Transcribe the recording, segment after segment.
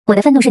我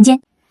的愤怒瞬间。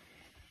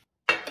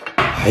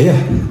哎呀，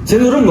今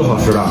天都这么多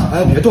好吃的，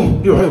哎，别动，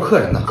一会儿还有客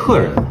人呢。客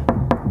人？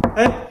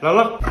哎，来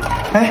了，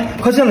哎，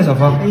快进来，小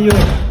芳。哎呦，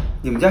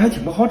你们家还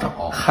挺不好找。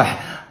嗨，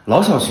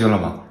老小区了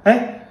嘛。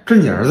哎，这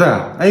是你儿子呀？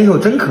哎呦，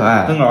真可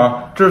爱。灯笼，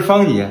这是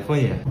方姨。方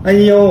姨。哎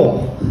呦，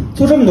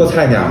做这么多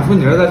菜呢？说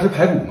你儿子爱吃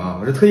排骨嘛，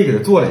我这特意给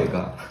他做了一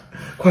个。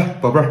快，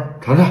宝贝儿，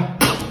尝尝，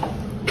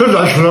真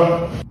难吃。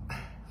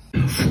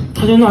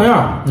他就那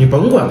样，你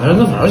甭管他，让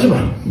他玩去吧。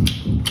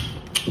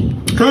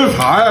这是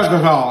啥呀？这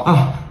是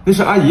啊，那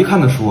是阿姨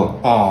看的书。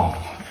哦。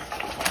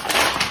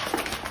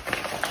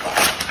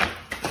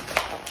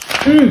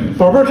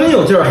宝贝儿真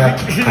有劲儿，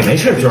还没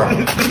事劲儿，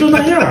就那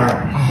样啊。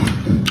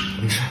没事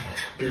没事。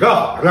你干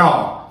啥呢？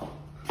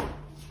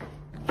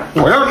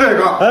我要这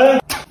个。哎，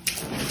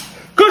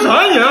干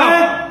啥呀你？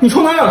哎，你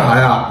抽哪要啥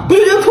呀？不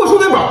就一个破充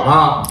电宝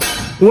吗？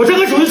我这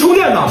跟手机充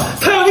电呢，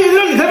他要你给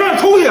他理财费上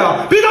抽去啊，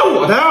别拿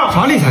我的呀！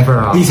啥理财费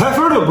啊？理财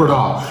分都不知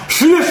道。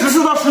10月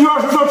14到10月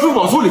20上支付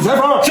宝做理财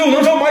分，就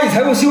能找蚂蚁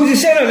财富西游记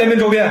限量联名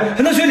周边，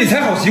还能学理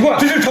财好习惯。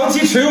这是长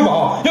期持有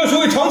宝，要学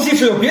会长期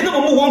持有，别那么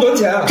目光短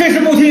浅。这是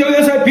不听谣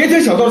言塞，别听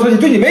小道消息，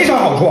对你没啥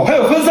好处。还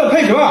有分散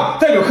配置袜，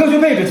代表科学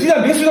配置，鸡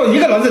蛋别碎到一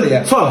个篮子里。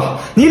算了，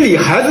你理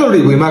孩子都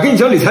理不明白，跟你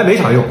讲理财没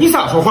啥用。你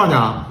咋说话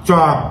呢，娟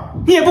儿？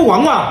你也不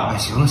管管。哎，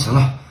行了行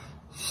了。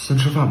先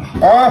吃饭吧。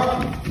啊，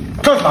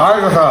这啥呀？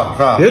这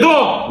是？别动，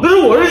那是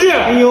我日记。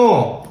哎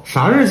呦，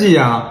啥日记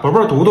呀？宝贝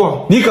儿，读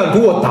读。你敢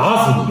读，我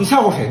打死你！你吓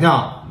唬谁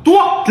呢？读。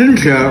今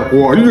天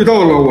我遇到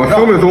了我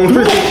生命中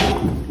最……干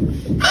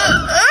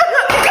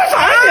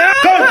啥呀你？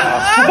干啥？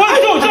我还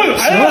叫我教育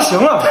孩子。行了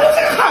行了，他就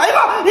是个孩子，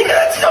你跟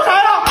他计较啥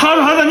呀？他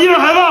是孩子，你是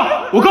孩子。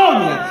我告诉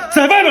你，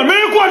在外面没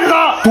人惯着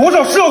他，多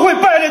少社会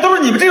败类都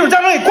是你们这种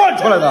家长给惯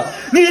出来的。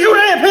你这种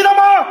人也配当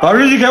妈？把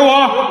日记给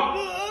我，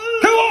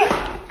给我。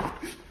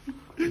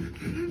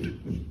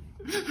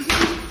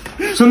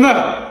现在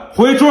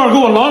回桌上给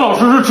我老老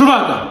实实吃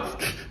饭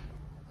去！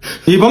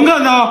你甭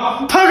看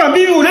他，他敢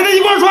逼我连他一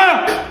块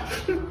摔！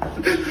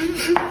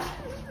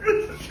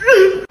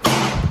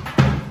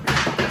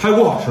排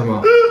骨好吃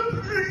吗？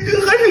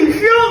还挺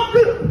香，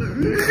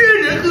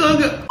谢谢哥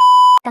哥。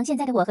当现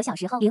在的我和小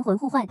时候灵魂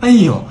互换。哎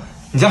呦，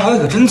你家孩子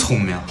可真聪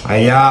明！哎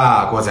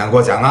呀，过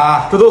奖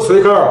啊，这都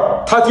随口，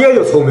他爹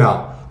就聪明。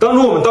当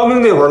初我们当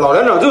兵那会儿，老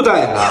连长就答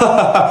应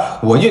他，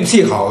我运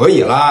气好而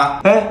已啦。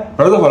哎，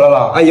儿子回来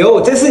了。哎呦，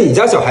这是你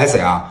家小孩子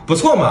呀？不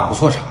错嘛。不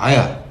错啥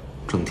呀？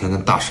整天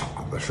跟大傻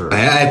子似的。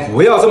哎，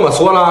不要这么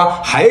说啦，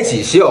孩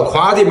子是要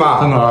夸的嘛。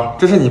灯儿，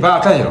这是你爸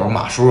战友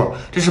马叔，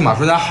这是马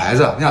叔家孩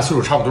子，你俩岁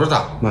数差不多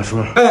大。马叔，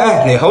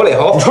哎，哪猴？你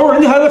瞅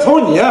人家孩子，瞅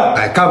你。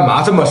哎，干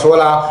嘛这么说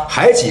啦？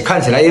孩子看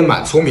起来也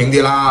蛮聪明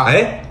的啦。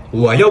哎。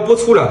我要不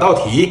出2道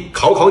题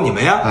考考你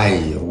们呀？哎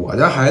呀，我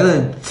家孩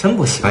子真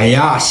不行。哎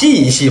呀，细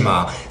一细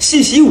嘛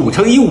，4洗5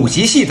乘以5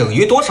及细等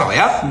于多少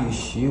呀？4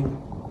洗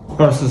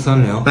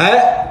5，2430。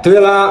哎，对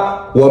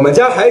了，我们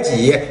家孩子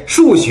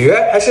数学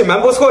还是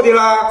蛮不错的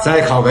啦。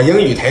再考个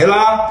英语题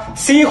啦，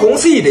西红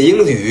柿的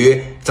英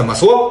语怎么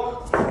说？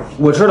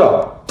我知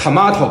道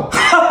 ，tomato。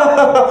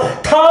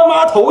他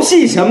妈头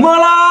是什么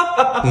啦？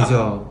那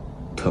叫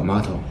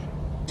tomato。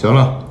行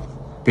了。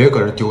别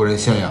搁这丢人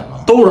现眼了，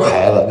都是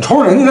孩子，你瞅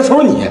瞅人家，再瞅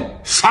瞅你，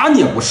啥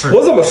你也不是。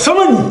我怎么什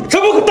么你？这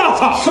不个大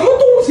差，什么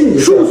东西你？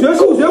数学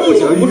不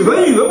行，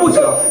语文不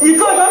行，你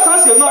干啥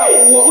行啊？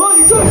我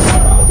你这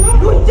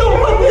要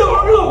饭不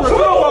要热乎什么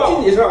东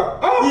西你是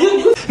啊？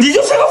你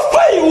就是个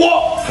废物。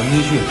咱们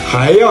继续，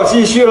还要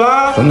继续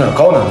啦？整点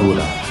高难度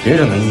的，别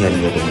整那1年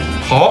级的东西。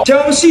好，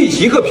将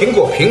10克苹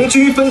果平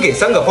均分给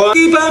3个班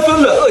，1班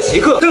分了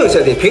20克，剩下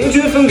的平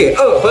均分给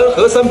2班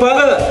和3班。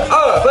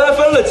2班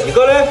分了几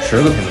个嘞？10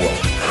个苹果。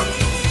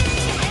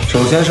首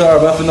先是2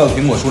班分到的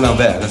苹果数量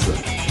为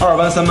x，2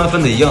班3班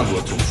分的一样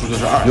多，总数就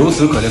是2。由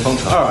此可见方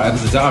程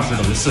2x 加20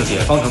等于4，解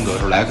方程得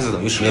出来 x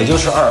等于10，也就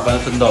是2班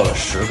分到了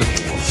10个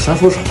苹果。瞎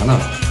说啥呢？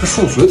这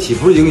数学题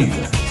不是英语，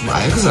怎么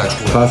x 还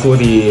出来？他说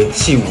的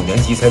系5年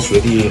级才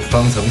学的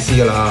方程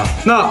系啦。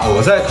那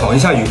我再考一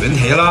下语文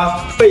题啦，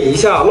背一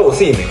下陋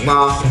室铭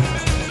吗？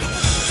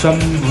山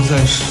不在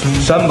深，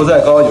山不在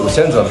高，有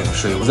仙则名；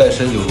水不在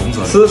深，有龙则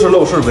灵。斯是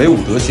陋室，惟吾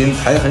德馨。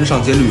苔痕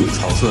上阶绿，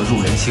草色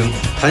入帘青。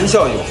谈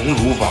笑有鸿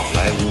儒，往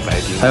来无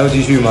白丁。还要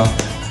继续吗？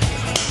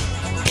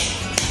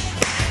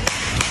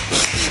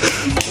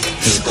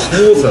你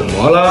哭怎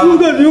么了？我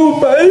感觉我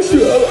白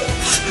学了，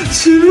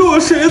其实我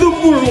谁都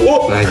不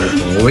如。哎，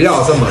你不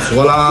要这么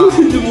说啦！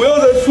你不要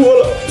再说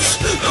了，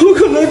我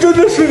可能真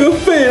的是个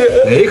废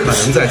人。你可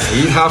能在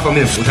其他方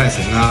面不太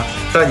行啊。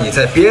但你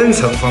在编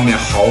程方面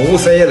好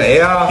犀利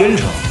啊！编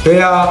程？对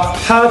呀，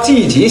他自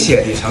己写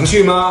的程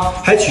序吗？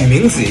还取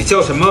名字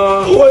叫什么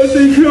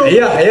 ？YCQ。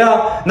哎呀，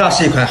那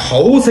是一款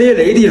好犀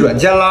利的软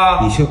件啦。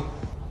你姓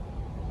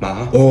马？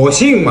我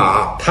姓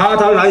马，他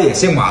当然也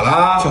姓马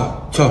啦。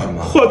叫什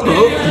么？华腾。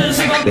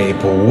你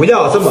不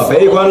要这么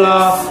悲观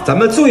啦，咱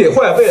们最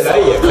坏未来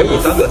也可以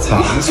当个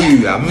程序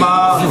员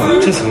吗？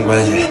这层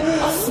关系，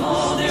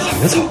海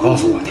绵草告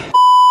诉我的。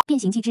变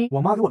形记之，我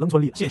妈给我扔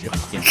村里了，谢谢。起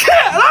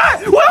来，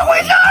我要回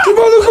家！这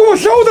帮都给我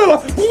捎带了，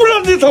不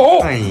让你走。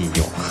哎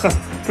呦，哼。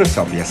这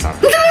小瘪三，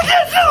这个电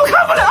视我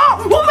看不了，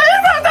我没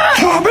法带。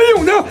咋没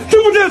有呢？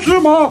这不电视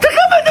吗？这根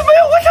本就没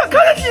有我想看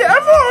的节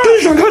目。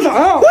你想看啥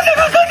呀？我想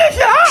看钢铁侠。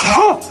啥？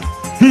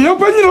你要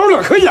搬你老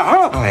2颗牙？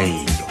哎呦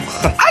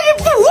呵！哎呀，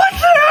不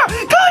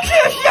是钢铁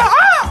侠，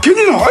给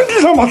你老按地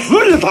上往死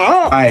里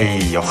砸！哎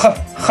呦呵，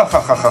哈哈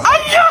哈哈！哎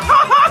呀哈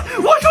哈，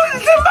我说的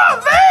是漫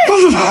威。这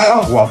是啥呀？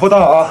我不知道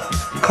啊，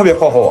可别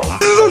霍霍我了。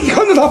知道你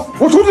看着他，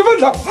我出去问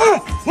他。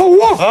哎，老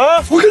吴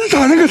啊，我给你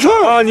打听个事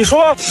儿啊，你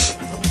说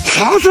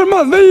啥是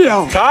漫威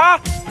呀？啥？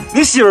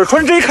你媳妇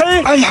穿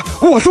JK？ 哎呀，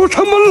我说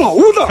城门楼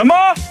子。什么？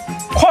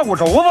胯骨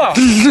轴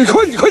子？你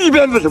快一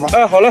边子去吧。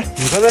哎，好嘞。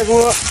你刚才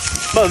说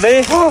漫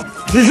威啊？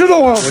你知道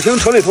啊？我听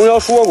城里同学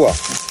说过，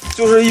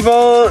就是一帮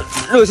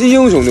热心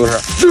英雄，就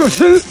是热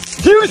心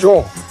英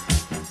雄。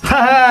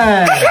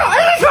嗨，这啥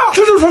呀？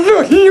这就是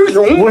热心英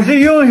雄。我是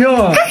英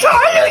雄。这啥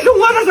英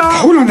雄啊？这是。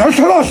头2年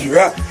下大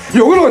雪，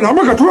有个老娘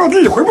们搁中央地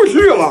里回不去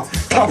了，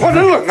他怕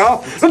人冷啊，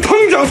那腾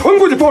脚窜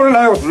过去抱人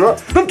2小时，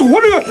那多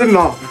热心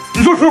呐！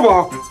你说是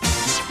不？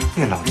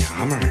那老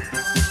娘们儿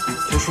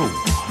就是我。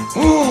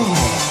哦。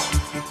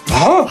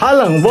啊？还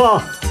冷不？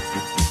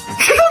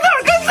这都哪儿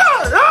跟哪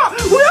儿啊？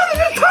我要的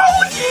是超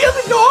级英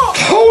雄。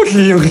超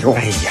级英雄？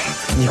哎呀，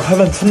你快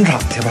问村长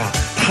去吧，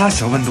他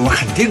小问多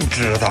肯定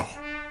知道。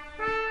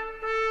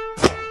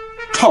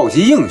超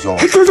级英雄？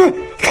对，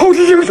超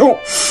级英雄。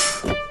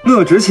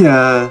我之前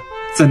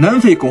在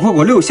南非共和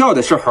国留校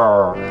的时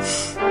候，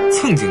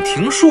曾经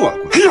听说过。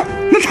哎呀，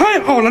那太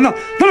好了呢！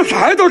那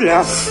啥呀，都是？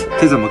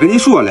这怎么跟你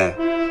说嘞？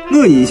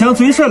我印象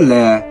最深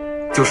嘞，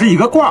就是一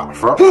个寡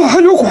妇。还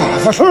有寡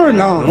妇事儿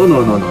呢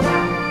 ？No，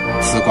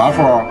 是寡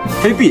妇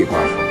非彼寡妇，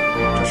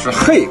这是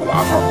黑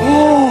寡妇。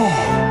哦，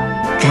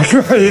咋是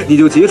黑？你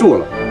就记住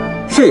了，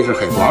谁是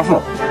黑寡妇，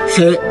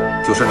谁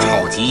就是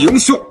超级英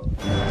雄。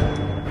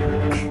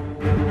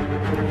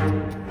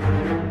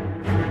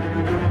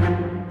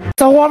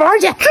走啊，玩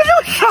去！这叫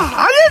啥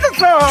呀？这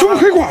是？这不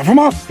黑寡妇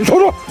吗？你瞅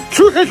瞅，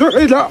黢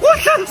黑的。我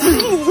是死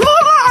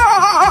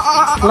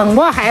了！冷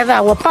不，孩子，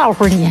我抱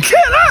会你。起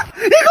来！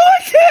你给我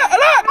起来！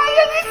哎呀，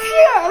你起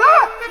来！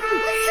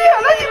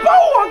你抱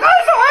我干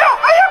啥呀？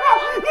哎呀，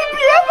你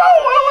别抱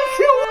我了，我求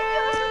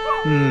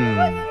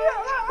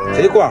你！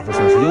这寡妇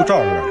算是有招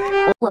惹的。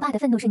我爸的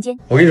愤怒瞬间。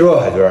我跟你说，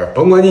海军，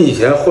甭管你以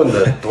前混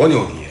的多牛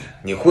逼，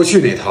你过去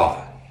那套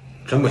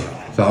真不行。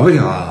咋不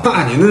行啊？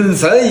那你那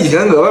咱以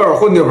前搁外边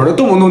混那会儿，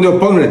动不动就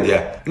崩人家，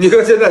你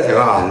看现在行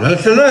啊？那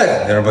现在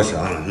肯定是不行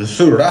了，你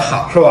岁数太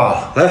大是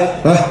吧？来，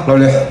老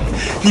李，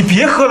你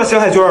别喝了，小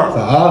海军。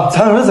咋？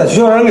咱有人在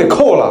学校让人给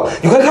扣了，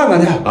你快看看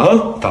去啊！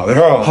咋回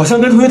事啊？好像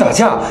跟同学打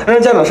架，让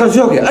人家长上学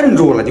校给摁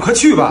住了，你快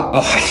去吧。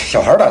啊，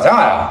小孩打架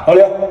呀！老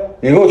李，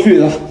你给我去一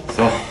趟。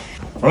走，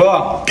儿子，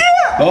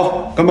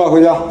走，跟爸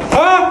回家。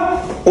啊，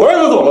我儿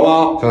子走了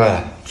吗？兄弟，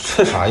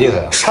这啥意思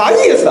呀？啥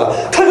意思？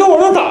他跟我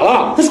儿子打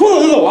了，他说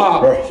走就走啊？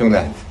不是，兄弟，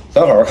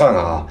咱好好看看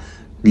啊。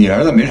你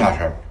儿子没啥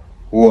事儿，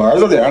我儿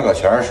子脸上可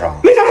全是伤。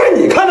没啥事，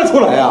你看得出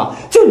来呀？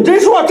就你这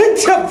说话真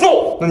欠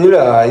揍。那你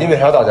俩因为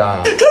啥打架呀？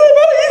他在班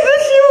里一直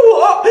欺负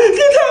我，今天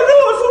跟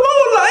我说把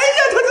我拦下，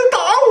他就打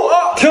我。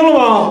听了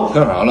吗？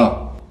听啥了？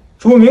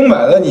这不明摆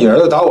的你儿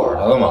子打我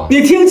儿子吗？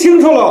你听清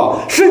楚了，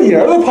是你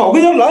儿子跑过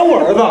去拦我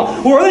儿子，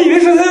我儿子以为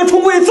是他要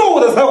冲过去揍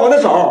他才还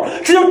的手，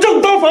这叫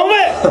正当防卫。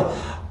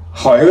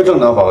好一个正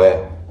当防卫！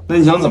那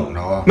你想怎么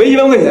着啊？没1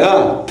万块钱，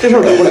这事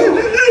儿忍不了。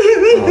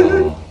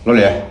老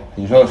李，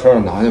你上车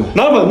上拿去吧。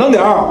拿稳当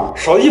点儿，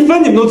少1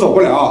分你们都走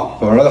不了。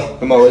走儿子，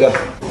跟爸回去。来，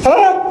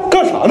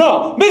干啥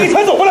呢？没给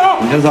钱走不了。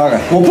你先撒开。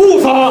我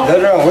不撒。在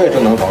这样我也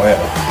正当防卫了。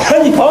哎，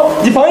你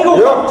防一个我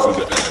看。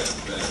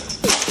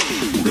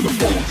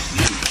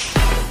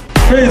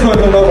这算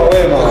正当防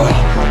卫吗？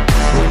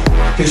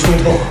别冲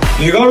动！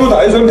你刚说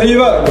打1拳赔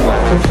1万是吗？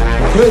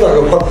没大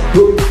哥，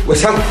我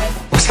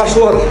瞎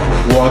说的，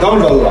我当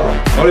真了。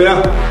老李，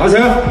拿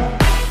钱。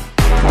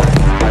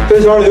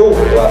这圈里有50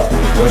万，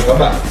我全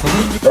买。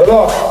儿子，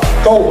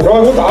照50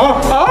万给我打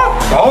啊！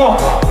打，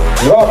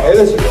你爸赔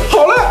得起。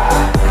好嘞。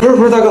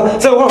不是，大哥，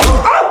在我啊！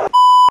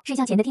睡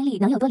觉前的听力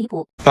能有多离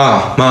谱？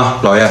爸妈，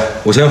姥爷，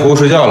我先回屋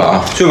睡觉了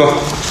啊！去吧，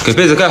给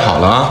被子盖好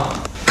了啊。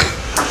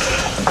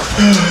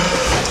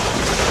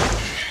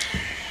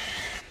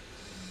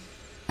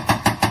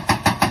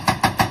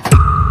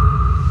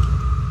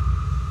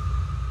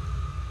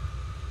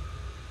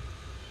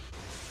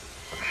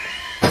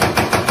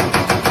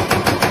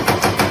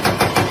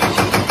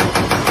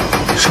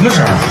什么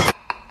声啊？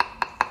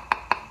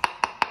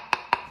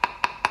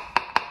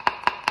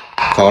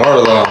咋了，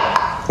儿子？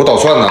我捣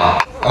蒜呢。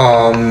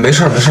啊，没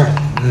事，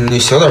你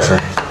小点声。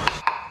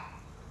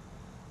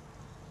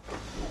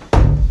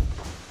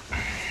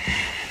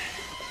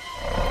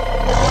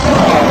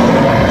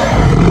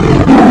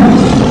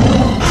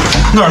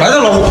哪来的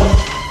老虎？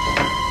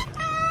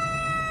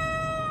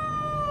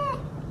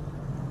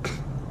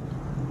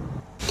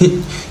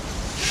你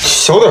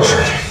小点声。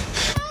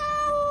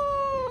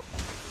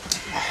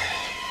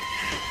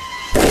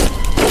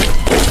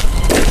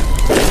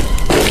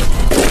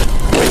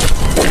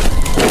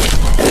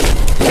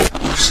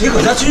谁搁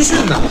家军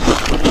训呢？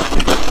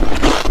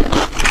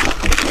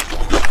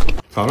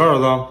咋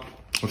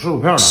我吃薯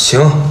片呢。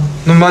行，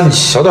那妈你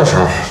小点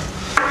声。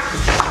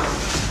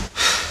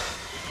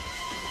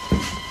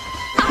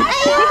哎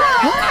呦，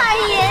大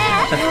爷，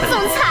总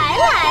裁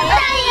来了！大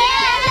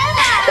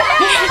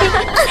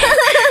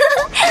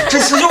爷，这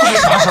次又是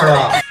啥事儿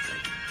啊？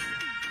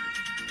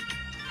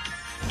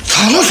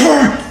啥事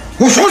儿？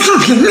我刷视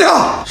频呢。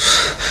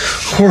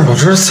霍尔，我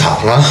这是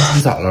咋了？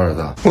你咋了，儿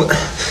子？我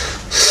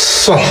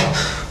算了，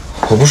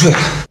我不睡了。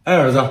哎，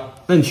儿子，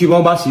那你去帮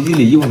我把洗衣机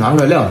里衣服拿出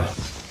来晾上。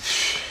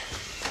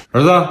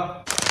儿子。